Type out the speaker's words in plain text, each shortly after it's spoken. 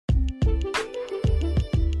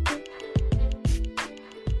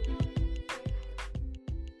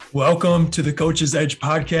Welcome to the Coach's Edge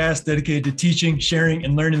podcast, dedicated to teaching, sharing,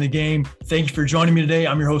 and learning the game. Thank you for joining me today.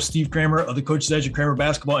 I'm your host, Steve Kramer of the Coach's Edge and Kramer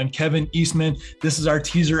Basketball, and Kevin Eastman. This is our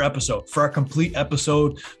teaser episode for our complete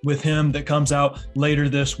episode with him that comes out later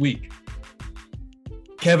this week.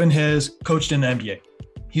 Kevin has coached in the NBA.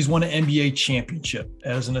 He's won an NBA championship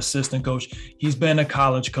as an assistant coach. He's been a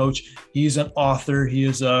college coach. He's an author. He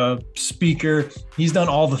is a speaker. He's done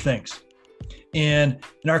all the things. And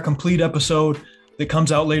in our complete episode that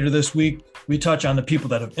comes out later this week, we touch on the people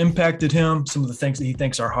that have impacted him, some of the things that he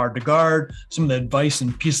thinks are hard to guard, some of the advice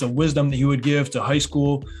and piece of wisdom that he would give to high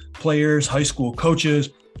school players, high school coaches,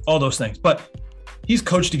 all those things. But he's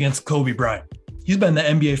coached against Kobe Bryant. He's been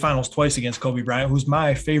in the NBA Finals twice against Kobe Bryant, who's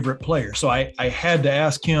my favorite player. So I had to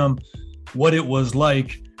ask him what it was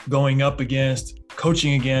like going up against,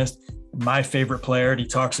 coaching against my favorite player. And he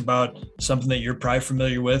talks about something that you're probably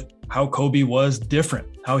familiar with, how Kobe was different,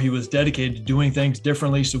 how he was dedicated to doing things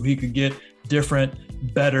differently so he could get different,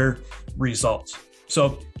 better results.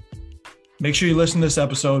 So make sure you listen to this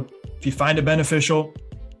episode. If you find it beneficial,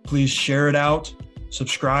 please share it out,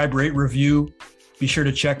 subscribe, rate, review. Be sure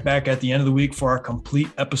to check back at the end of the week for our complete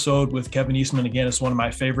episode with Kevin Eastman. Again, it's one of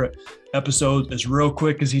my favorite episodes. It's real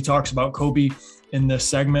quick as he talks about Kobe in this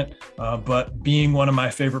segment, but being one of my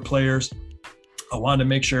favorite players, I wanted to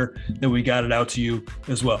make sure that we got it out to you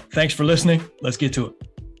as well. Thanks for listening. Let's get to it.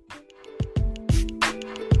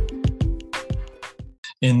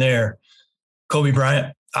 In there, Kobe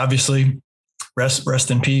Bryant, obviously,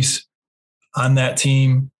 rest in peace on that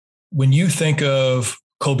team. When you think of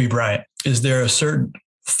Kobe Bryant, is there a certain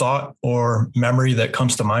thought or memory that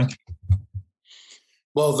comes to mind?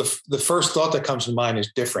 Well, the first thought that comes to mind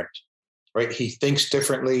is different, right? He thinks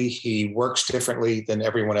differently. He works differently than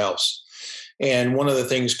everyone else. And one of the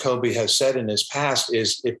things Kobe has said in his past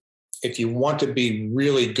is if you want to be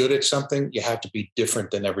really good at something, you have to be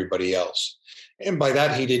different than everybody else. And by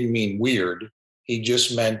that, he didn't mean weird. He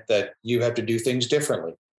just meant that you have to do things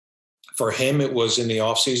differently. For him, it was in the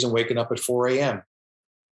off season, waking up at 4 a.m.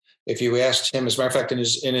 If you asked him, as a matter of fact, in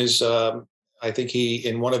his I think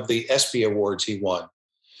in one of the ESPY awards he won,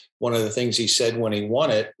 one of the things he said when he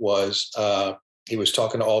won it was, he was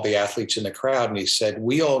talking to all the athletes in the crowd, and he said,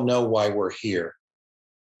 "We all know why we're here."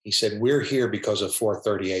 He said, "We're here because of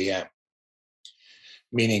 4:30 a.m."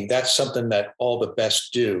 Meaning that's something that all the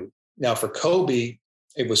best do. Now, for Kobe,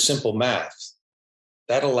 it was simple math.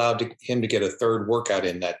 That allowed him to get a third workout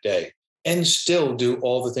in that day and still do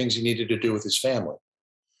all the things he needed to do with his family.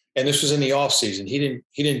 And this was in the off season. He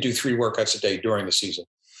didn't do 3 workouts a day during the season,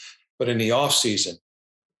 but in the off season,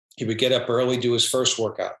 he would get up early, do his first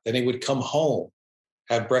workout. Then he would come home,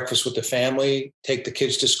 have breakfast with the family, take the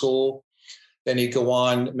kids to school. Then he'd go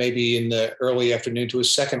on maybe in the early afternoon to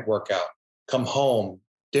his second workout, come home,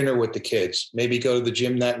 dinner with the kids, maybe go to the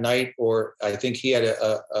gym that night. Or I think he had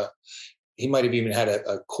he might have even had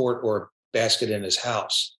a court or a basket in his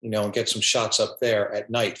house, and get some shots up there at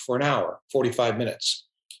night for an hour, 45 minutes,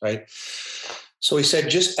 right? So he said,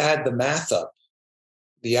 just add the math up.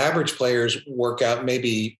 The average players work out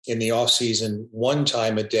maybe in the off season 1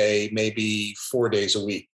 time a day, maybe 4 days a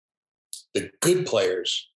week. The good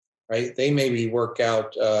players, right? They maybe work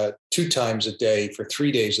out 2 times a day for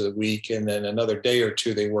 3 days of the week. And then another day or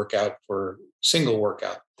 2, they work out for single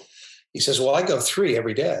workout. He says, well, I go 3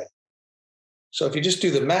 every day. So if you just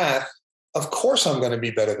do the math, of course I'm going to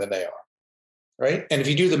be better than they are, right? And if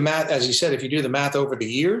you do the math, as he said, if you do the math over the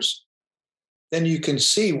years, then you can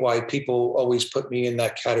see why people always put me in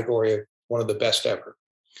that category of one of the best ever.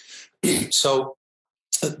 So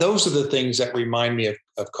those are the things that remind me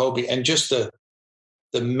of Kobe, and just the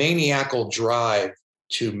maniacal drive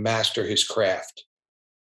to master his craft,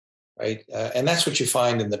 right? And that's what you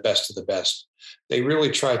find in the best of the best. They really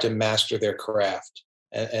try to master their craft,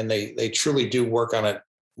 and they truly do work on it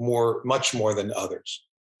much more than others.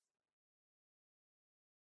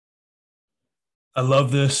 I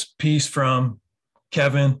love this piece from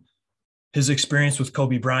Kevin, his experience with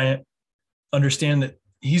Kobe Bryant. Understand that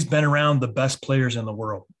he's been around the best players in the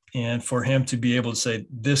world. And for him to be able to say,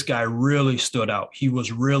 this guy really stood out. He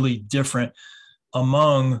was really different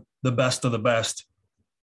among the best of the best.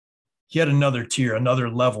 He had another tier, another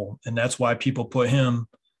level. And that's why people put him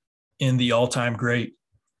in the all-time great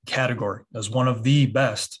category as one of the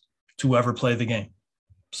best to ever play the game.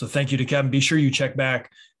 So thank you to Kevin. Be sure you check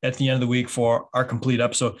back at the end of the week for our complete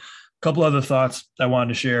episode. A couple other thoughts I wanted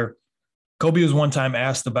to share. Kobe was one time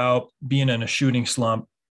asked about being in a shooting slump,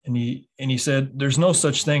 and he said, there's no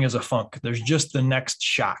such thing as a funk. There's just the next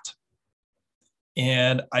shot.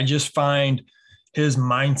 And I just find his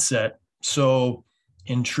mindset so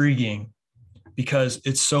intriguing because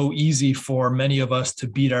it's so easy for many of us to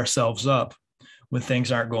beat ourselves up when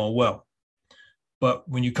things aren't going well. But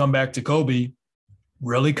when you come back to Kobe,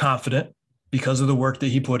 really confident because of the work that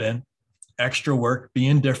he put in, extra work,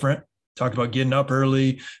 being different, talked about getting up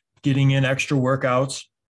early, getting in extra workouts,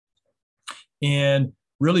 and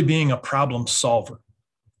really being a problem solver.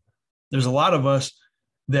 There's a lot of us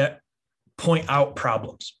that point out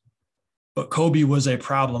problems, but Kobe was a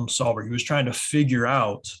problem solver. He was trying to figure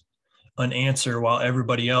out an answer while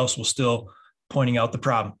everybody else was still pointing out the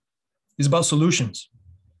problem. He's about solutions.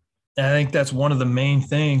 And I think that's one of the main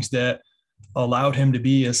things that allowed him to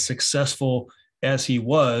be as successful as he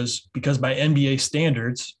was, because by NBA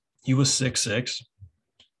standards, he was 6'6".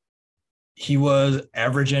 He was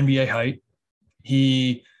average NBA height.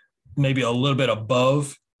 He maybe a little bit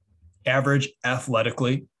above average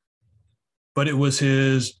athletically, but it was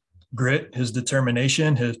his grit, his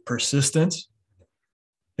determination, his persistence,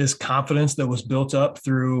 his confidence that was built up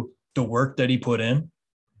through the work that he put in.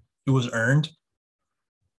 It was earned,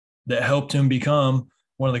 that helped him become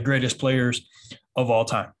one of the greatest players of all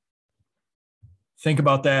time. Think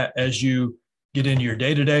about that as you get into your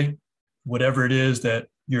day-to-day, whatever it is that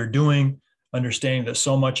you're doing, understanding that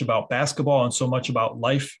so much about basketball and so much about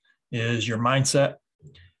life is your mindset,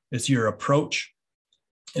 it's your approach,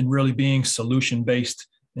 and really being solution-based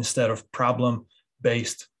instead of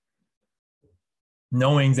problem-based.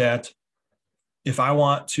 Knowing that if I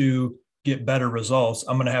want to get better results,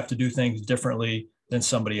 I'm going to have to do things differently than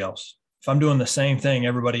somebody else. If I'm doing the same thing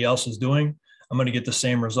everybody else is doing, I'm going to get the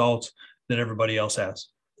same results that everybody else has.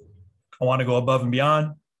 I want to go above and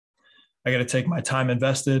beyond. I got to take my time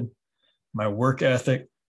invested, my work ethic,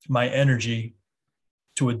 my energy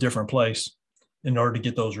to a different place in order to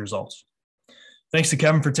get those results. Thanks to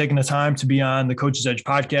Kevin for taking the time to be on the Coach's Edge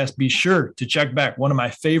podcast. Be sure to check back one of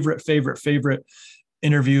my favorite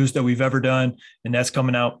interviews that we've ever done, and that's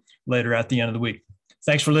coming out later at the end of the week.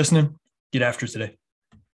 Thanks for listening. Get after it today.